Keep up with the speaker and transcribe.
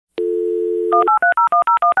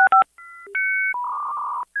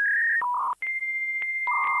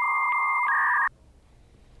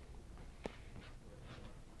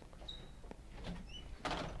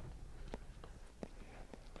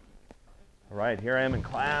right, here I am in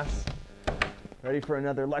class, ready for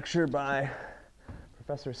another lecture by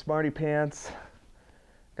Professor Smarty Pants.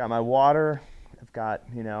 Got my water, I've got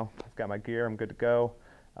my gear, I'm good to go.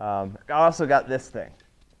 I also got this thing,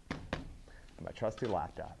 my trusty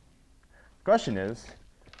laptop. The question is,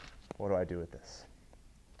 what do I do with this?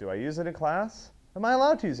 Do I use it in class? Am I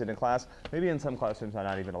allowed to use it in class? Maybe in some classrooms I'm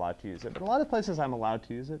not even allowed to use it, but a lot of places I'm allowed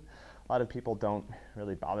to use it. A lot of people don't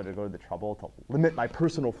really bother to go to the trouble to limit my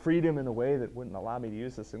personal freedom in a way that wouldn't allow me to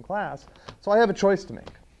use this in class. So I have a choice to make.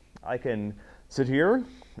 I can sit here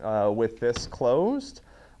with this closed.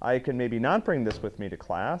 I can maybe not bring this with me to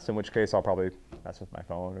class, in which case I'll probably mess with my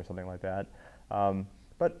phone or something like that.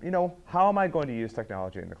 But how am I going to use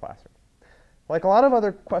technology in the classroom? Like a lot of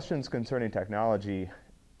other questions concerning technology,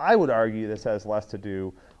 I would argue this has less to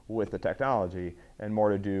do with the technology and more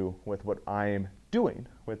to do with what I'm doing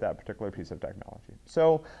with that particular piece of technology.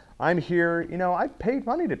 So I'm here, I paid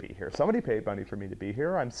money to be here. Somebody paid money for me to be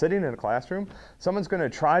here. I'm sitting in a classroom. Someone's going to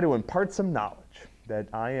try to impart some knowledge that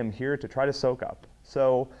I am here to try to soak up.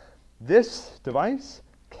 So this device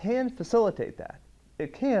can facilitate that.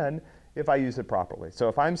 It can if I use it properly. So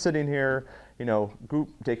if I'm sitting here,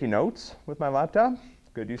 taking notes with my laptop,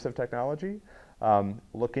 good use of technology.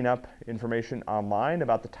 Looking up information online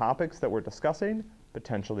about the topics that we're discussing,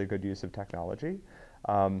 potentially good use of technology.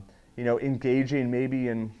 Engaging maybe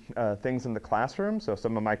in things in the classroom. So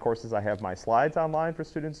some of my courses, I have my slides online for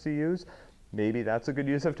students to use. Maybe that's a good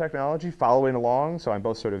use of technology, following along. So I'm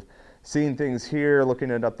both sort of seeing things here, looking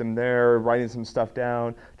at them there, writing some stuff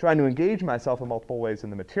down, trying to engage myself in multiple ways in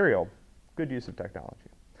the material. Good use of technology.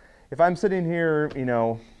 If I'm sitting here,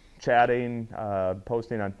 chatting,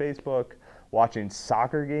 posting on Facebook, watching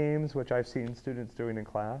soccer games, which I've seen students doing in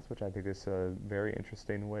class, which I think is a very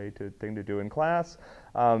interesting thing to do in class.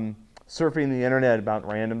 Surfing the internet about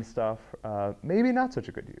random stuff, maybe not such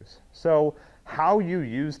a good use. So how you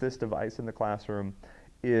use this device in the classroom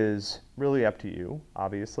is really up to you,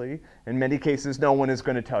 obviously. In many cases, no one is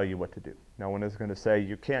going to tell you what to do. No one is going to say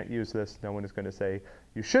you can't use this. No one is going to say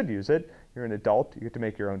you should use it. You're an adult. You get to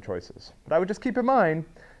make your own choices. But I would just keep in mind,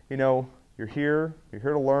 you're here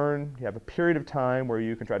to learn. You have a period of time where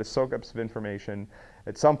you can try to soak up some information.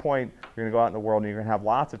 At some point, you're going to go out in the world and you're going to have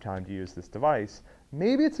lots of time to use this device.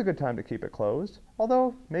 Maybe it's a good time to keep it closed,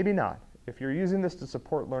 although maybe not. If you're using this to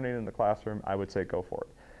support learning in the classroom, I would say go for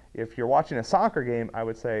it. If you're watching a soccer game, I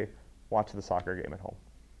would say watch the soccer game at home.